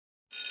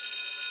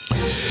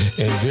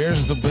And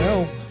there's the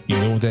bell. You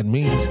know what that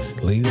means.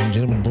 Ladies and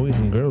gentlemen, boys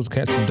and girls,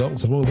 cats and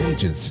dogs of all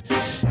ages.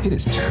 It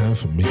is time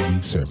for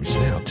midweek service.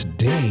 Now,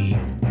 today,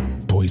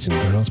 boys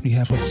and girls, we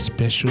have a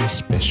special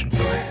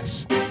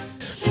class.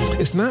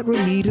 It's not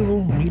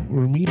remedial,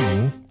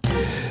 and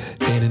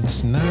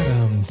it's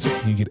not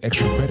something you get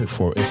extra credit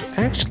for. It's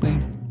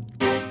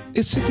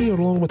simply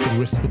along with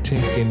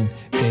arithmetic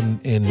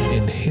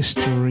and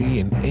history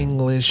and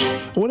English, or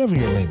whatever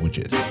your language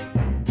is.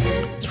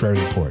 It's very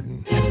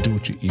important. It's do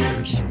with your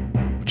ears.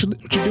 What you're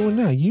doing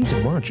now, use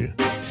them, aren't you?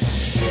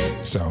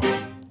 So,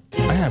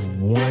 I have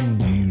one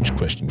huge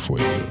question for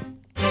you.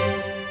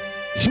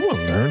 You want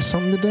to learn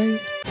something today?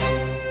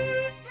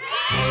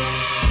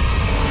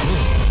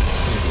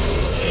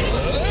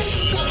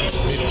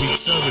 Midweek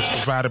service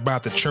provided by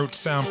the Church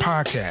Sound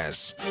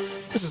Podcast.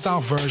 This is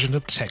our version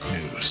of tech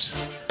news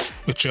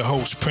with your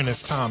host,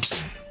 Prentiss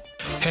Thompson.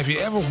 Have you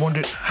ever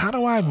wondered, how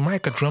do I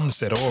mic a drum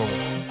set, or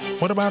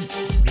what about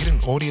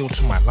getting audio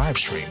to my live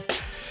stream?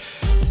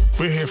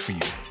 We're here for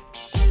you.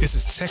 This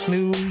is tech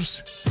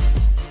news,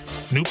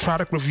 new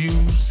product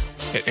reviews,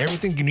 and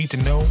everything you need to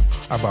know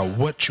about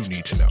what you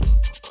need to know.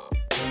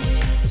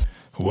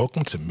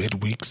 Welcome to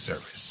Midweek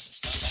Service.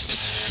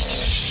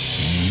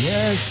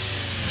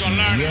 Yes.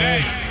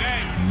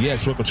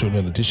 Welcome to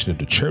another edition of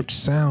the Church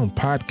Sound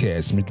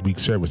Podcast, Midweek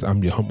Service.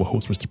 I'm your humble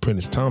host, Mr.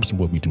 Prentiss Thompson.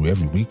 What we do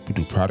every week, we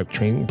do product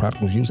training,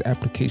 product reviews,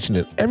 application,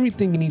 and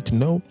everything you need to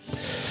know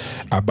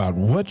about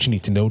what you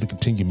need to know to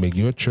continue to make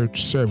your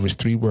church service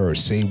 3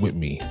 words. Say it with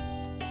me.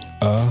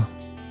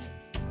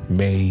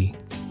 Amazing.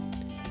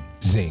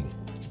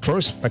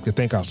 First, I'd like to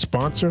thank our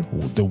sponsor,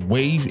 the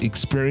Wave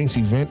Experience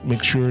event.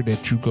 Make sure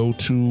that you go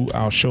to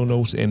our show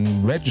notes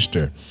and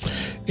register.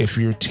 If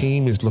your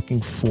team is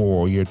looking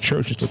for, your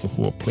church is looking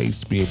for a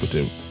place to be able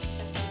to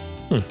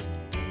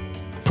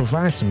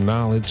provide some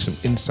knowledge, some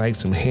insight,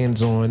 some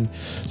hands-on,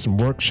 some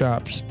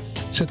workshops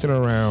centered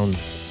around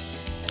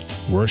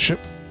worship,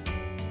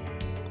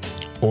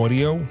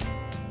 audio,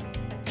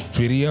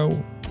 video,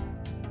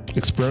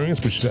 experience,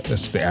 which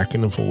that's the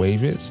acronym for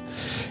WAVE is.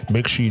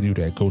 Make sure you do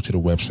that. Go to the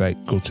website,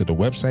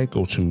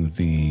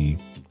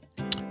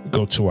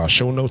 go to our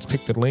show notes,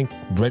 click the link,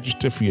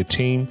 register for your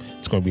team.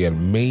 It's going to be an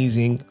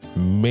amazing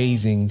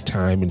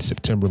time in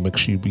September. Make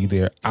sure you be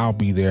there. I'll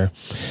be there,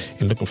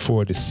 and looking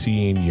forward to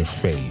seeing your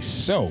face.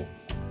 So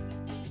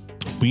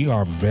we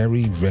are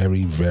very,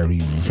 very, very,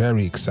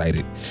 very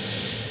excited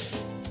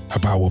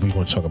about what we're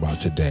going to talk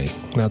about today.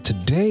 Now,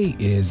 today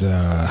is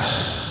I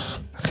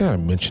kind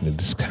of mentioned it.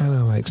 It's kind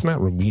of like, it's not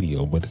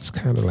remedial, but it's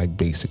kind of like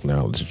basic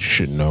knowledge that you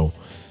should know.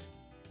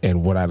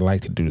 And what I'd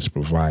like to do is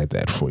provide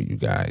that for you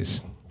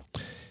guys.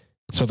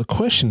 So the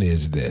question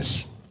is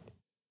this: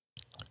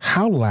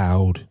 how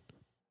loud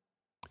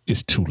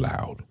is too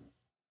loud?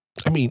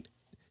 I mean,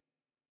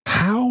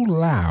 how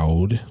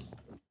loud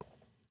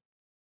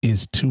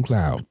is too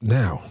loud?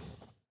 Now,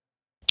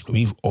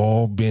 we've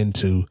all been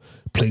to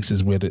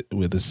places where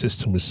the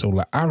system was so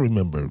loud. I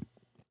remember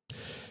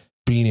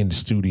being in the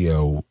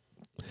studio,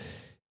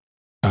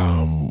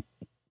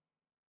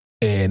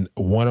 and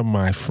one of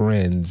my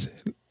friends,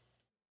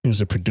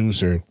 who's a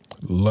producer,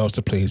 loves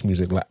to play his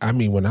music. I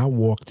mean, when I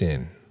walked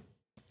in,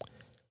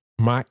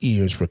 my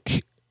ears were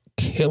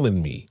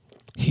killing me.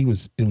 It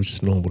was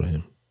just normal to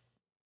him.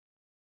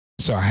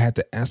 So I had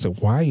to ask him,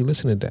 why are you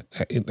listening to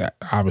that?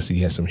 Obviously,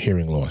 he has some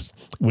hearing loss,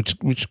 which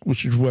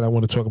is what I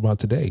want to talk about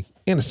today,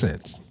 in a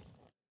sense.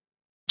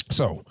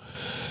 So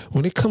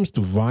when it comes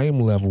to volume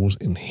levels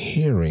in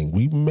hearing,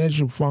 we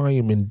measure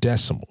volume in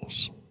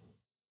decibels,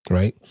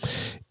 right?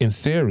 In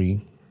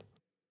theory,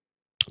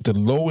 the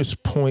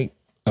lowest point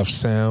of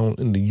sound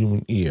in the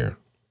human ear,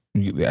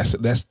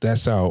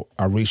 that's our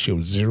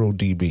ratio, 0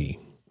 dB.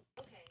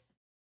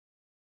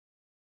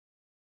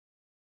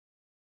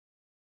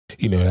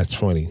 That's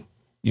funny.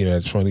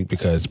 That's funny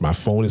because my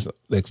phone is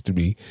next to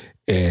me,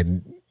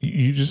 and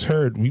you just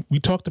heard, we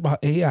talked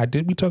about AI.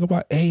 Did we talk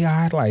about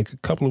AI like a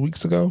couple of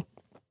weeks ago?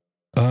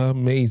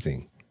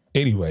 Amazing.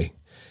 Anyway,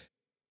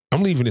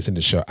 I'm leaving this in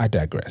the show. I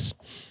digress.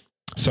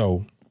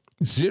 So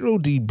 0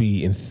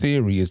 dB in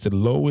theory is the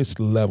lowest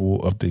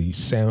level of the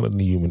sound in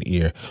the human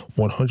ear.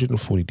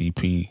 140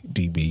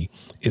 dB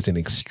is an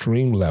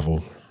extreme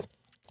level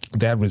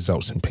that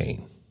results in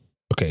pain.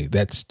 Okay,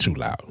 that's too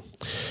loud.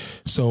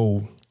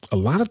 So a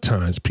lot of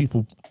times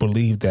people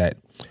believe that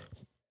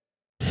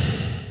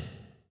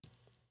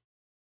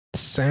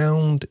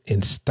sound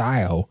and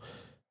style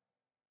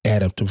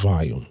add up to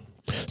volume.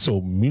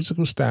 So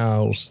musical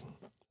styles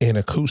and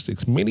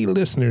acoustics, many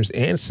listeners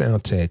and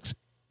sound techs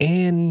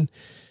and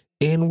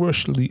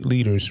worship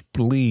leaders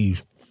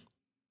believe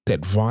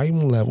that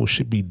volume level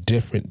should be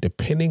different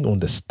depending on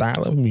the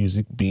style of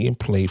music being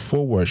played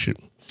for worship.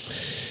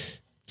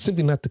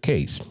 Simply not the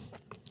case.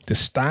 The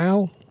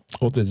style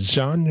or the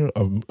genre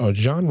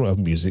of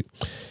music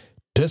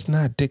does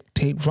not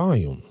dictate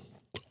volume,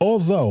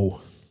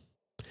 although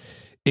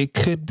it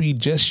could be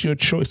just your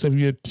choice of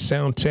your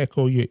sound tech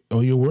or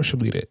your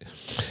worship leader.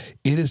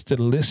 It is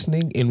the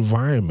listening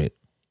environment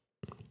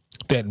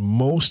that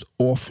most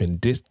often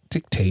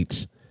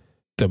dictates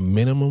the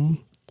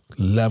minimum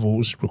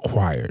levels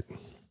required.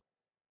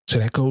 So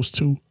that goes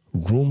to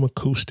room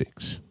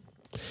acoustics.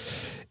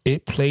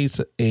 It plays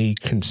a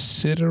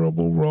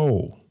considerable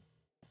role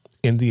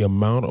in the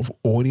amount of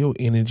audio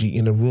energy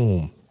in the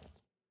room.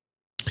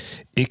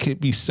 It could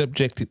be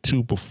subjected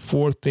to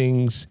before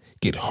things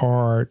get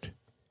hard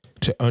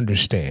to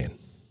understand.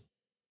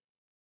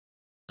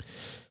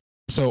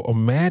 So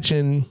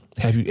imagine,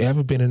 have you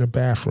ever been in a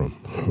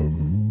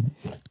bathroom?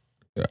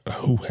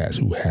 Who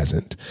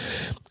hasn't?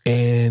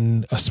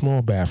 And a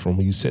small bathroom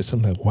where you said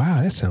something like,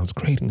 wow, that sounds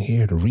great in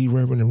here, the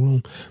reverb in the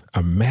room.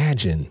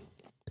 Imagine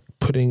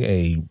putting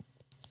a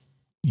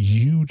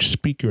huge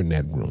speaker in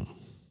that room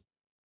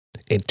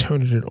and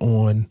turning it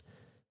on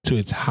to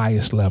its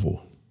highest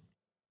level.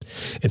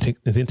 And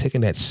then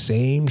taking that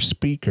same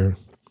speaker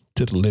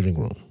to the living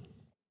room.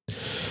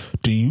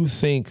 Do you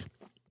think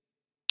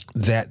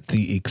that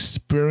the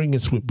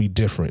experience would be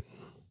different?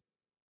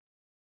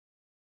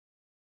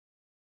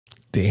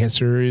 The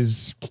answer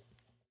is,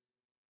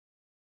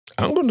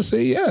 I'm going to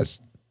say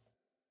yes.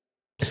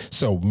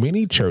 So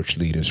many church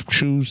leaders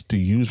choose to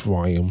use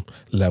volume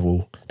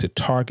level to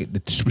target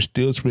which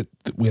deals with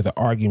the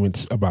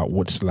arguments about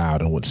what's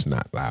loud and what's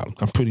not loud.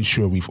 I'm pretty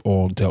sure we've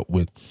all dealt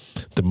with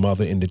the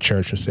mother in the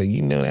church and say,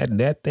 you know,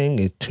 that thing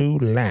is too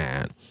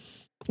loud.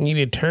 You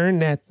need to turn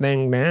that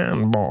thing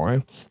down,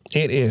 boy.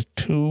 It is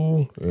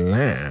too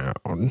loud.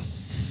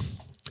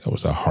 That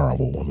was a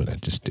horrible woman I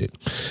just did.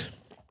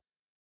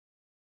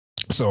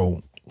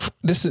 So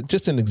this is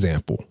just an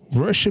example.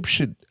 Worship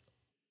should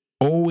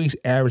always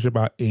average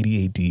about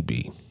 88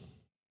 dB.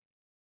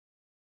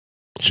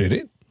 Should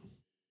it?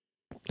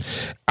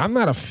 I'm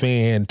not a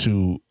fan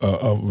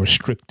of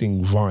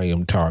restricting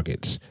volume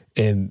targets,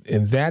 and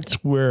that's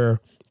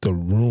where the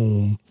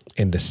room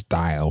and the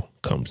style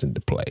comes into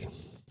play.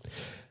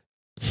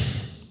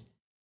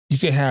 You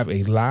can have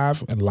a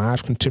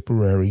live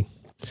contemporary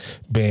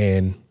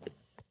band,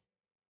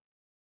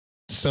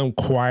 some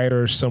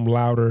quieter, some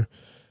louder.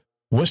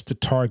 What's the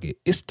target?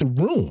 It's the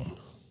room.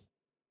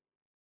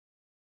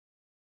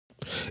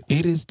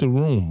 It is the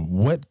room.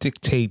 What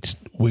dictates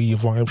where your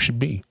volume should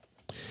be?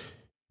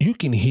 You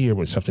can hear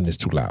when something is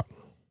too loud.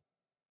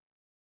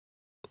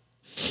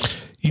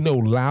 You know,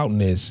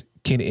 loudness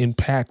can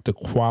impact the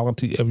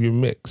quality of your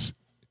mix.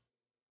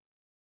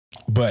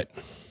 But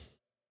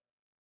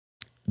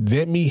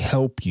let me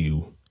help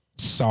you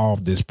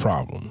solve this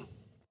problem.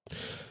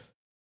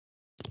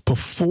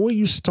 Before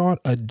you start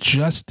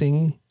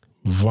adjusting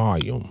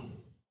volume,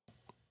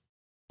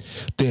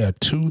 there are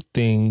two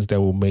things that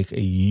will make a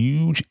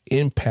huge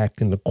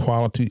impact in the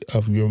quality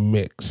of your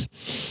mix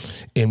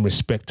in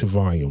respect to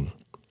volume.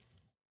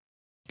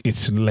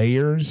 It's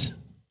layers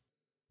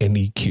and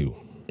EQ.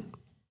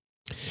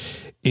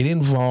 It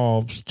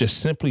involves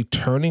just simply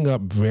turning up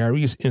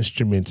various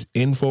instruments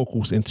in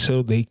vocals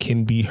until they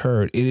can be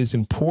heard. It is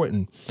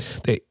important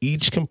that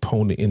each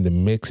component in the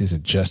mix is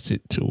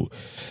adjusted to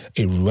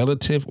a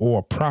relative or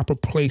a proper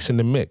place in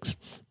the mix.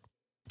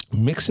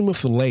 Mixing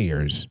with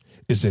layers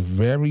is a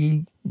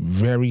very,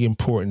 very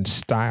important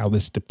style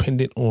that's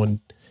dependent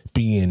on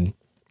being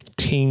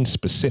team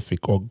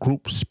specific or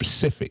group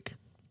specific.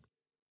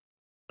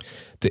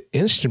 The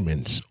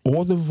instruments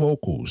or the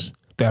vocals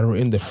that are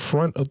in the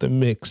front of the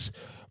mix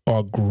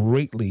are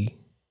greatly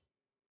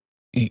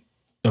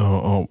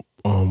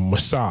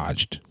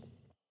massaged.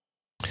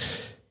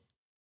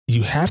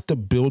 You have to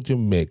build your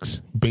mix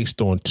based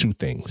on two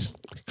things: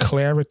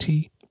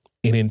 clarity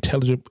and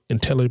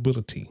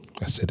intelligibility.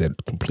 I said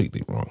that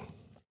completely wrong.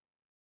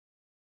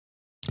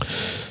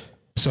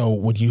 So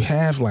when you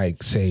have,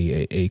 like,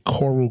 say, a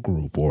choral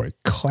group or a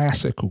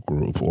classical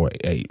group or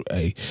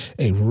a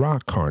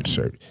rock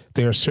concert,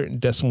 there are certain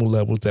decimal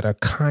levels that are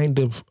kind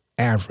of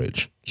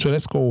average. So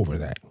let's go over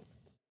that.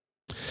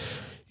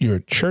 Your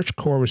church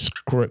chorus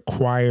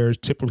choirs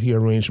typically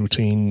arrange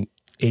between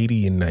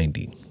 80 and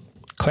 90.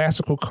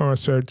 Classical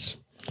concerts,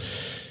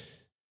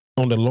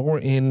 on the lower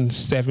end,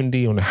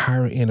 70, on the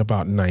higher end,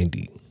 about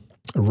 90.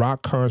 A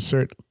rock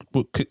concert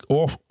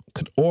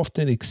could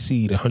often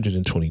exceed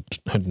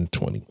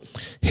 120.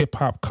 Hip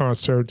hop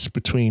concerts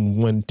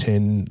between 100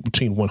 and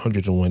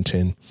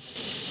 110.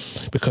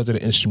 Because of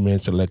the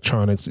instruments,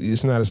 electronics,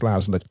 it's not as loud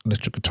as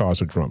electric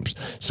guitars or drums.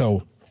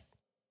 So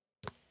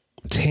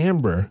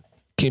timbre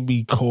can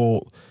be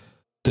called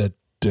the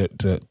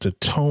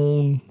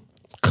tone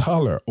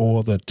color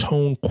or the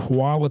tone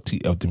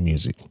quality of the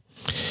music.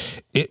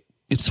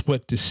 It's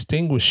what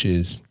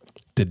distinguishes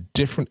the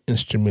different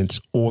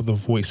instruments or the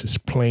voices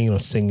playing or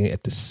singing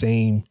at the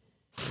same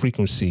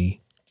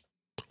frequency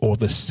or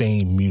the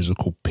same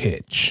musical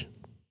pitch.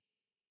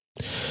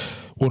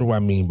 What do I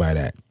mean by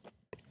that?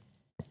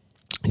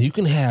 You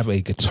can have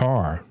a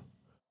guitar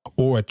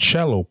or a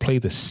cello play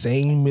the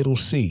same middle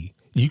C.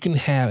 You can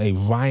have a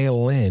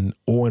violin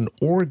or an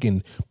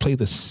organ play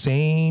the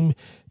same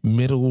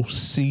middle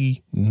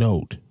C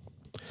note.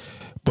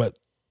 But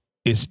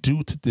it's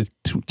due to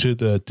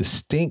the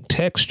distinct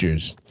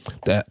textures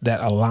that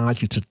allow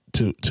you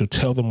to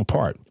tell them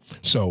apart.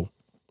 So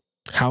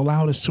how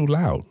loud is too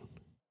loud?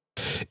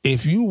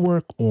 If you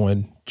work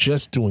on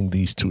just doing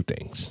these two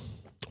things,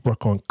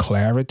 work on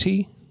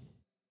clarity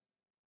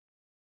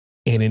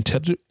and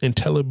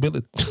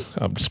intelligibility.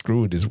 I'm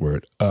screwing this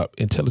word up.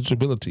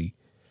 Intelligibility.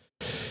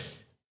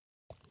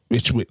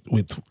 Which with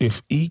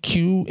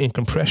EQ and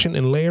compression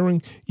and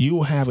layering, you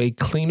will have a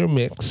cleaner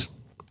mix,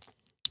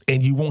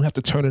 and you won't have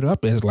to turn it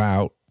up as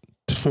loud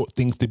for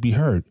things to be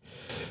heard.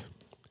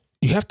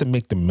 You have to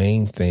make the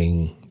main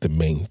thing the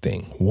main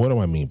thing. What do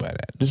I mean by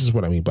that? This is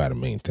what I mean by the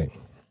main thing.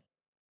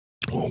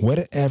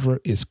 Whatever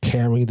is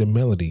carrying the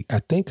melody. I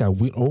think I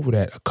went over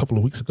that a couple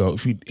of weeks ago.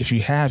 If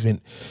you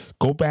haven't,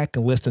 go back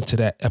and listen to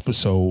that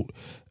episode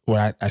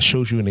where I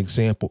showed you an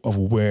example of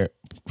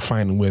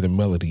finding where the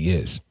melody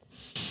is.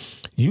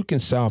 You can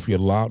solve your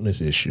loudness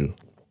issue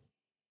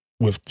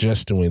with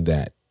just doing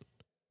that.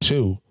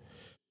 2,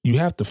 you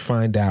have to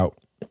find out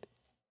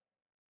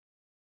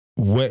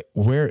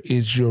where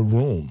is your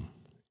room?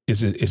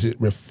 Is it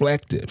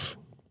reflective?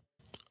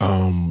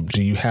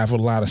 Do you have a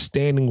lot of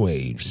standing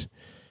waves?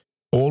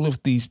 All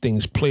of these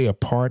things play a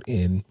part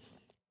in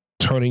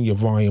turning your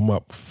volume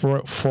up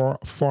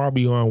far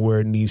beyond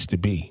where it needs to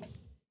be.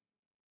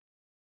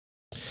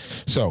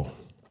 So,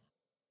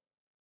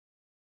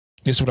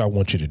 this is what I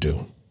want you to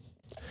do.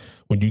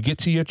 When you get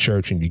to your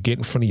church and you get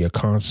in front of your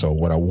console,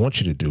 what I want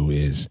you to do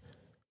is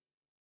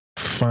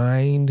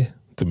find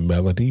the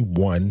melody,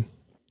 1,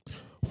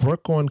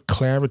 work on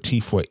clarity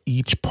for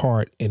each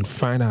part and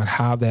find out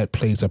how that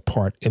plays a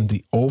part in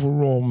the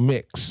overall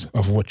mix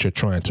of what you're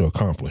trying to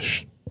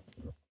accomplish.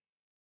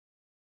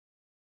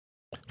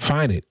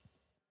 Find it.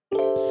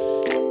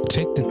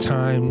 Take the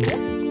time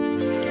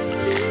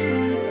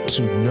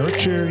to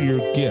nurture your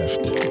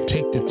gift.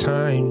 Take the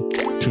time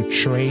to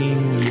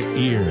train your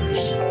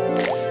ears.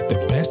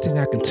 The best thing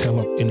I can tell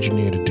an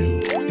engineer to do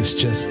is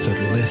just to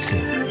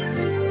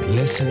listen.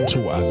 Listen to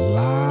a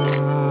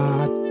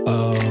lot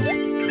of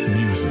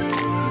music.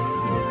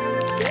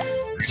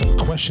 So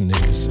the question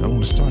is, I'm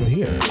going to start it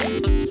here.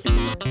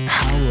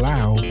 How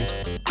loud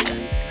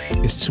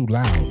is too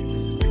loud?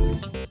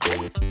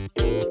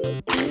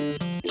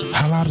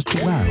 How loud is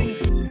too loud?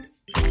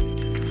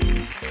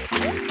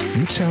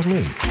 You tell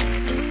me.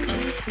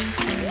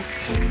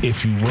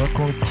 If you work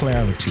on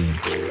clarity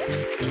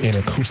and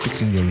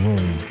acoustics in your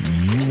room,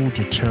 you will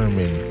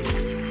determine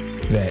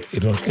that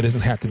it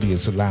doesn't have to be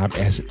as loud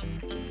as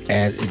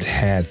it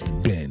has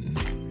been.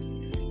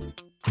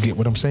 Get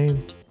what I'm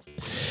saying?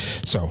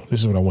 So this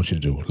is what I want you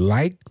to do.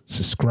 Like,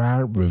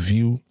 subscribe,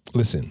 review.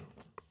 Listen,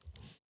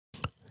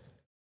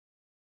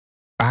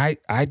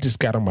 I just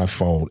got on my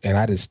phone and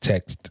I just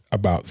text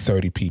about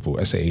 30 people.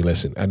 I say, hey,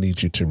 listen, I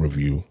need you to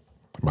review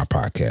my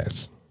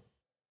podcast.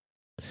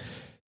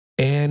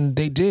 And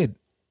they did.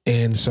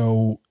 And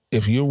so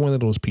if you're one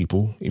of those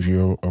people, if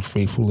you're a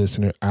faithful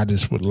listener, I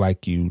just would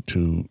like you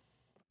to,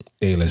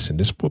 hey, listen,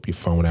 just whip your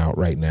phone out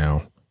right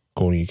now,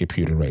 go to your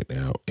computer right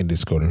now, and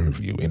just go to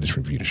review and just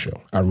review the show.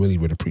 I really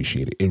would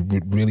appreciate it. It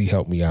would really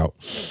help me out.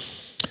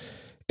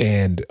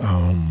 And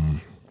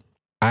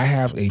I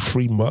have a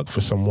free mug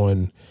for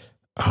someone.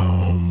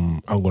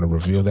 I'm going to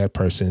reveal that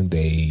person.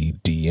 They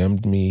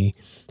DM'd me,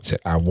 said,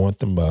 I want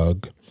the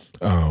mug.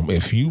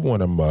 If you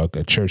want a mug,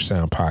 a Church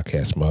Sound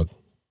Podcast mug,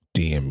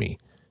 DM me,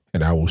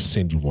 and I will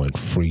send you one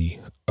free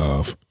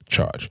of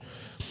charge.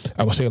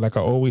 I will say it like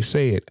I always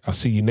say it. I'll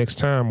see you next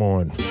time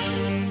on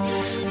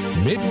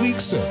Midweek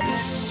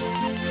Service.